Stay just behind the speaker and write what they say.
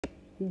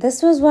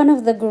This was one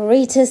of the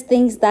greatest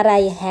things that I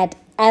had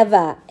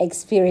ever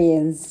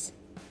experienced.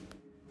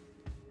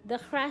 The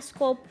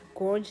Graskop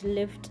Gorge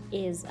lift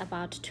is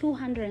about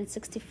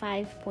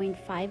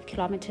 265.5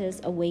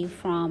 kilometers away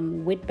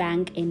from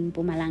Witbank in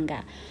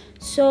Mpumalanga.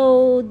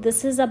 So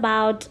this is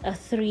about a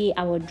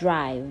 3-hour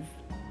drive.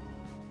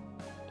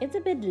 It's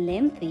a bit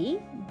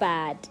lengthy,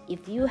 but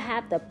if you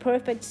have the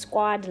perfect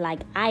squad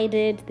like I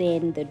did,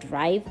 then the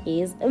drive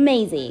is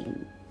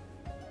amazing.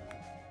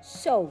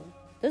 So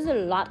there's a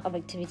lot of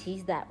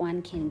activities that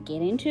one can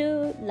get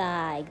into,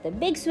 like the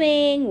big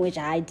swing, which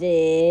I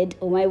did.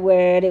 Oh my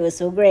word, it was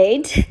so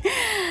great.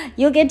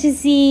 You'll get to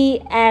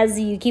see as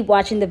you keep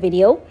watching the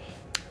video.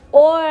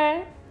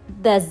 Or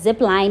the zip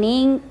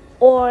lining,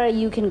 or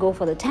you can go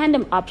for the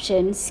tandem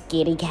option,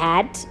 Scaredy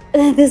Cat.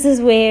 This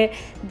is where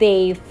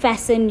they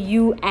fasten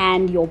you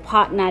and your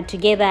partner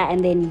together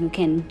and then you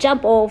can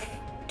jump off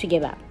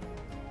together.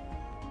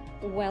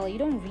 Well, you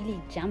don't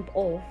really jump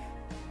off,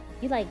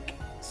 you like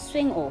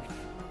swing off.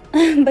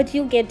 But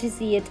you'll get to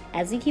see it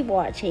as you keep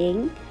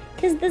watching,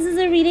 because this is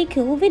a really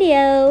cool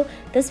video.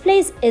 This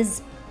place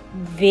is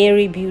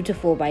very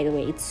beautiful, by the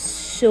way. It's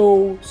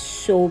so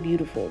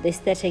beautiful. The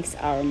aesthetics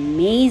are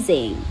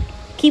amazing.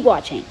 Keep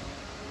watching.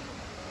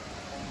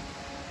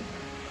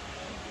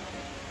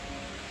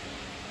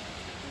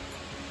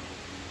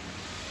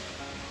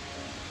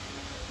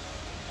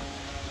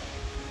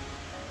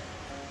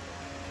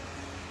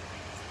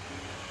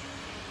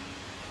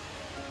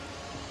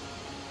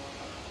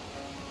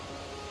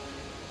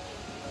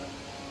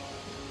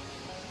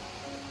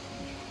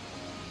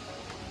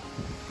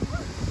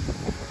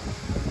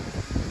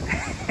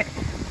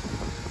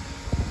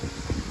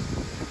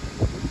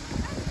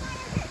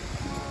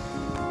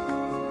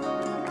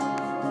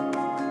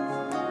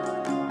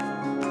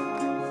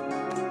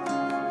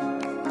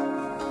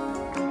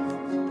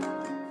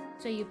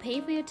 So you pay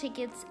for your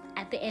tickets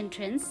at the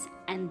entrance,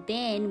 and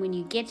then when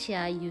you get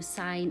here, you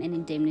sign an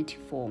indemnity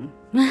form.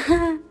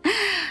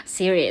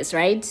 Serious,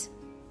 right?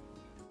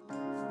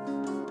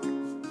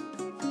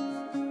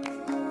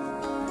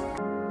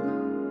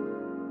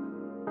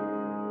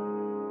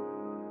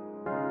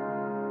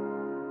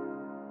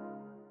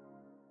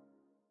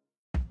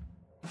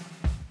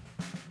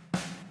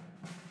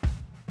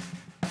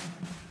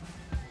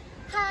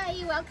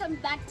 Hi, welcome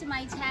back to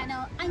my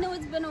channel. I know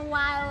it's been a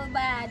while,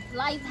 but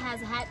life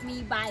has had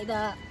me by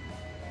the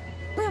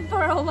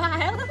for a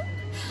while.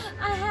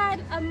 I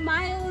had a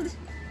mild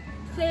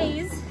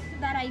phase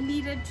that I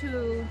needed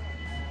to,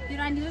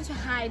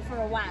 hide for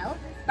a while,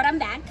 but I'm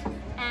back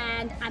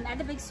and I'm at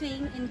the big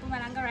swing in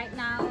Mpumalanga right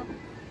now.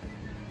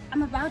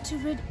 I'm about to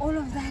rid all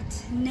of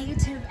that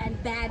negative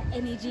and bad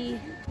energy.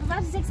 I'm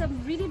about to take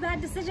some really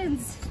bad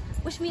decisions.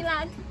 Wish me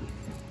luck.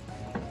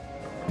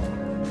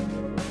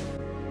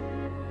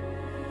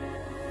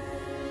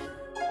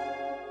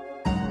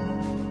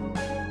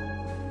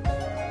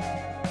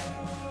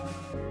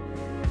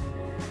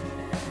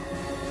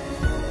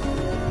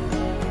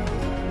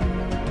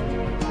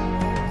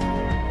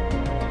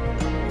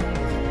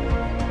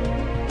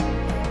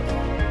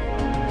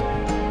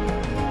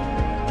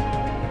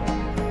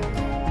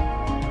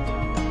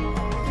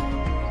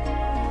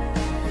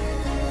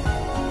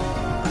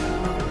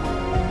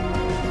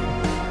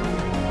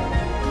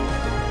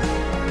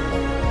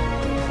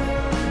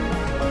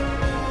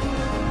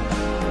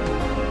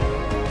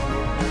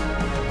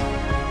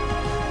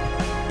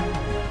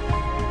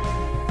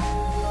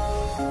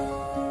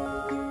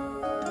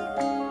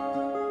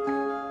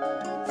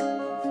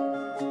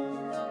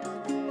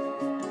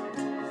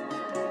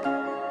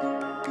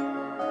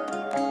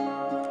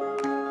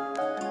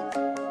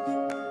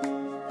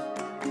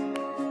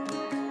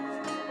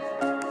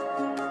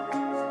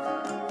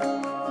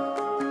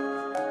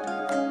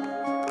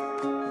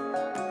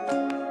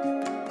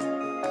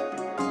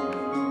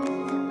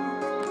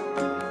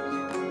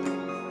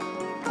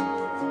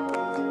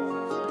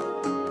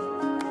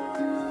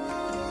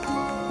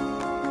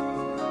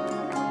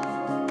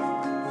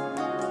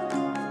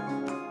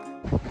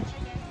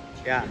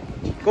 Yeah,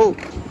 go!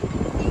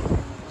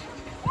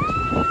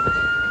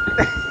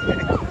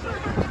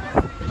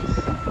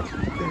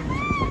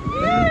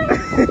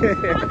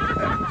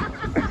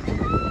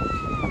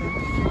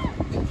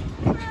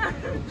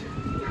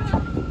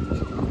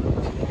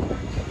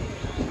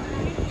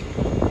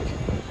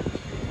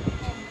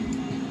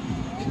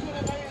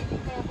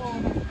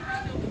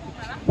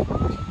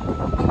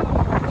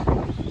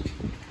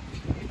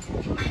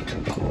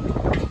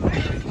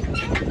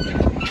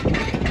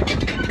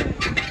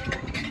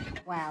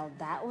 Wow,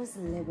 that was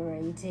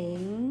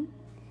liberating.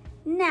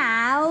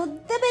 Now,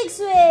 the big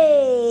swing!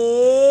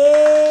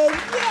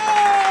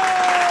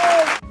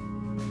 Yay!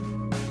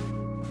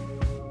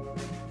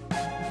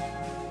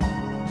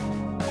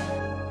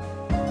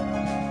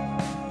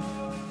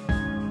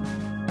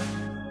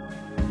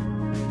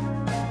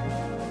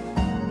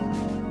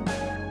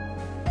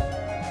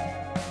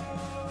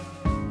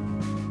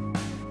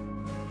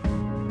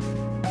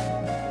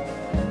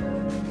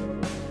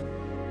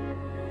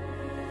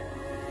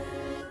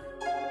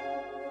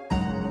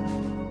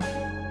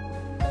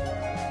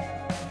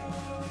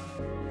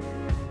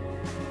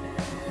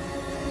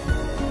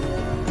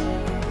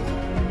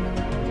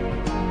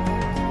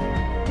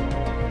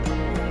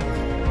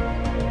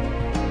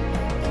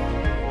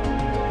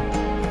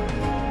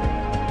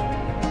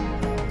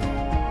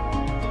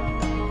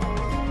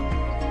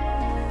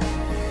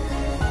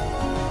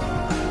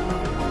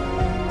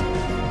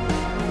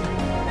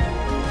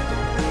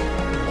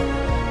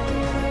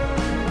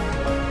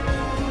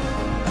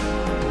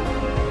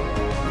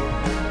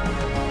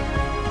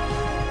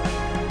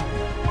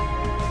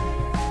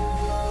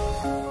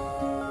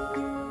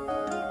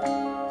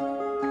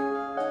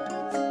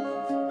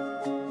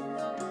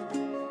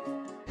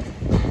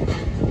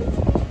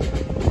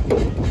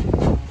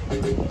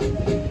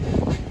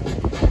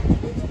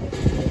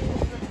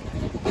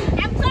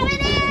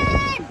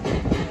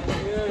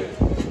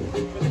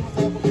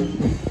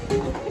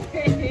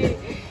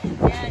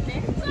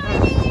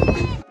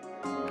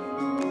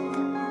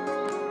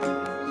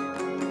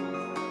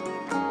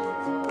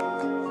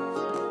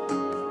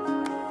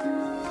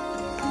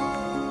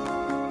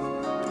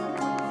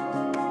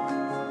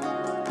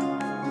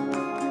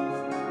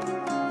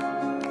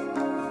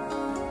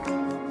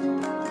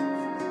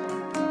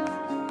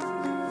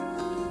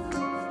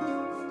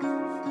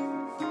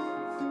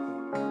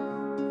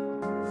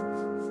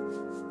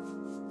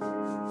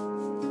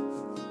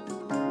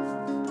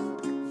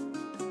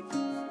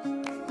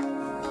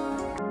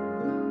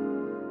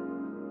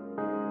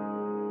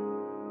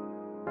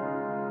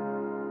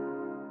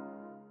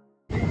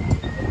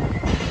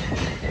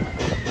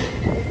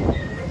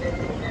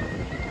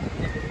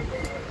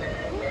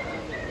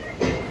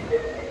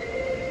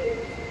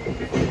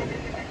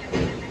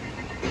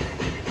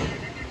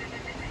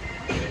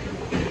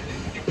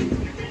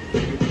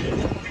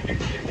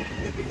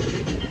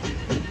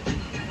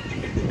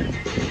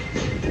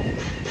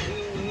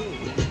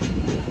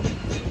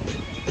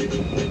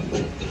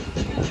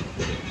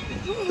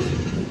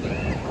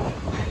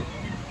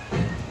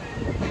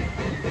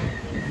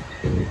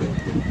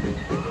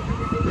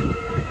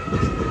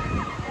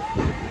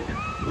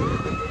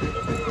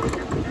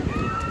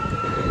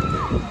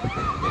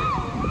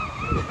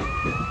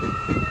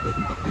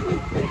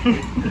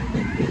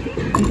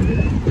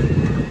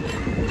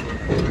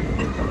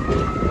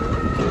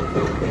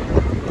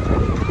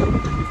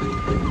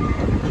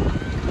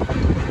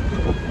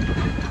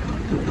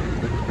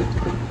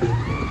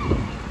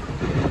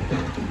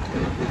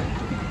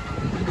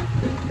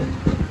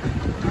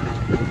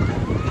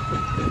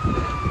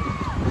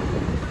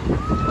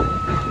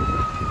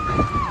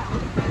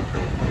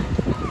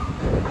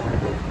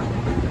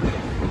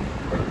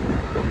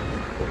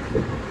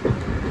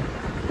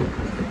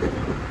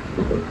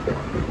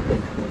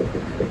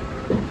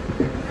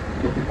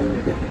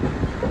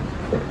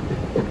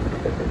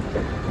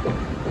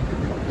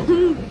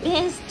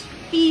 Best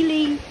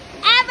feeling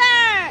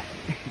ever!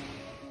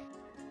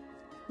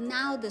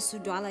 Now the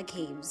Sudwala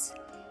caves.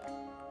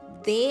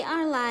 They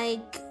are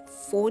like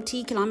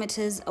 40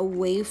 kilometers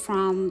away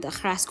from the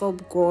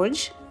Graskop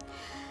Gorge.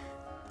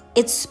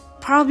 It's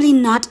probably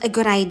not a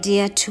good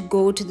idea to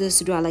go to the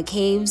Sudwala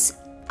caves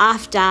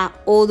after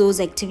all those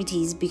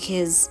activities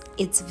because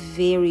it's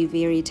very,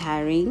 very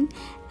tiring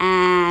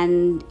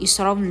and you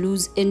sort of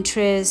lose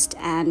interest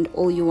and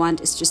all you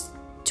want is just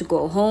to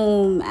go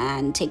home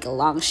and take a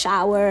long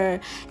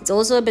shower. It's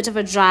also a bit of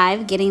a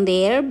drive getting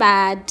there,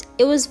 but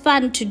it was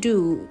fun to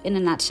do in a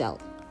nutshell.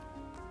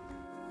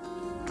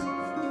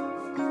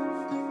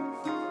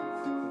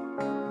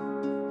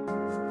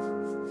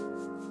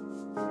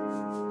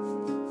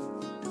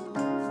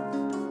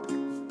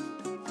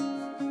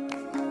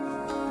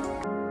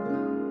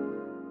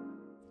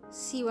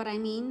 See what I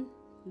mean?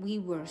 We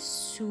were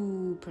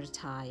super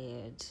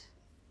tired.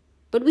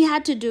 But we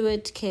had to do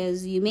it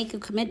because you make a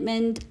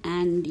commitment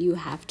and you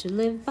have to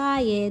live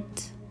by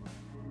it.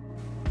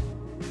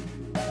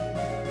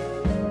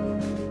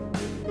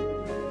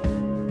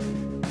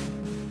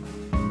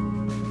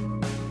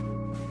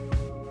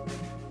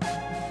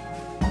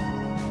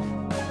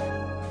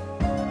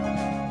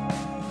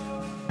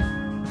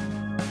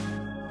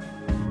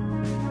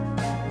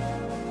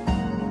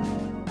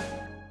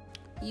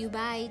 You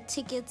buy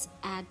tickets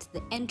at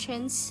the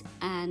entrance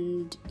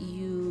and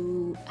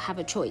you have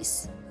a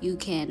choice. You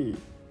can,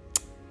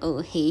 oh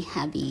hey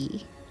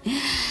hubby.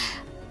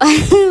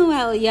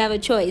 Well, you have a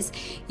choice.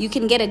 You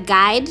can get a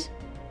guide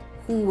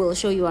who will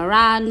show you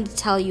around,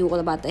 tell you all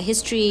about the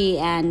history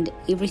and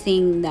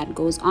everything that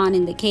goes on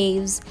in the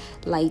caves,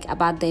 like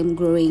about them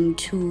growing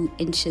 2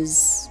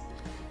 inches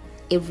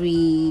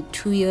every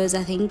 2 years,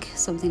 I think,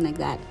 something like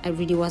that. I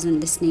really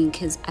wasn't listening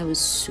because I was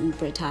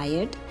super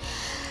tired.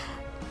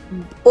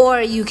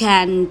 Or you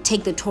can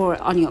take the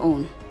tour on your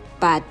own,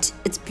 but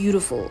it's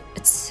beautiful.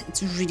 It's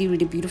really,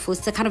 really beautiful.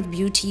 It's the kind of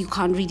beauty you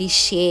can't really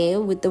share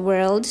with the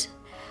world.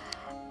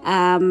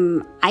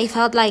 I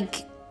felt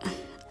like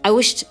I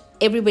wished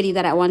everybody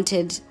that I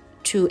wanted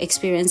to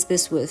experience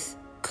this with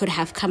could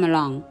have come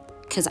along,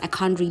 because I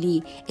can't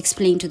really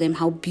explain to them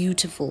how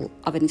beautiful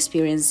of an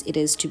experience it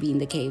is to be in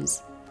the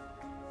caves.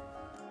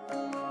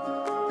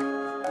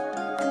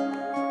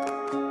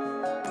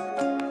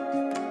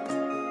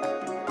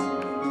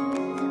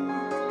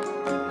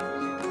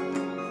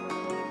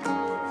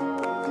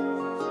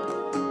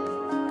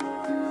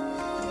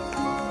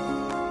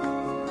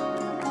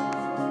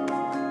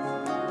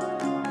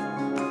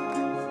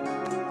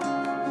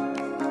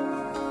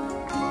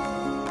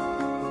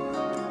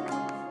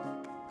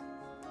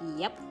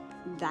 Yep,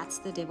 that's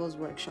the devil's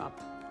workshop,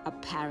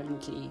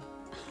 apparently.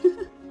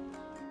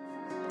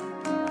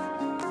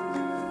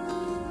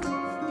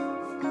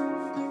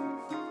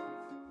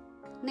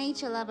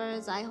 Nature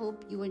lovers, I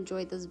hope you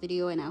enjoyed this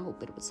video and I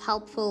hope it was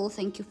helpful.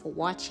 Thank you for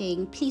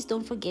watching. Please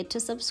don't forget to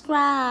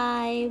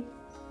subscribe.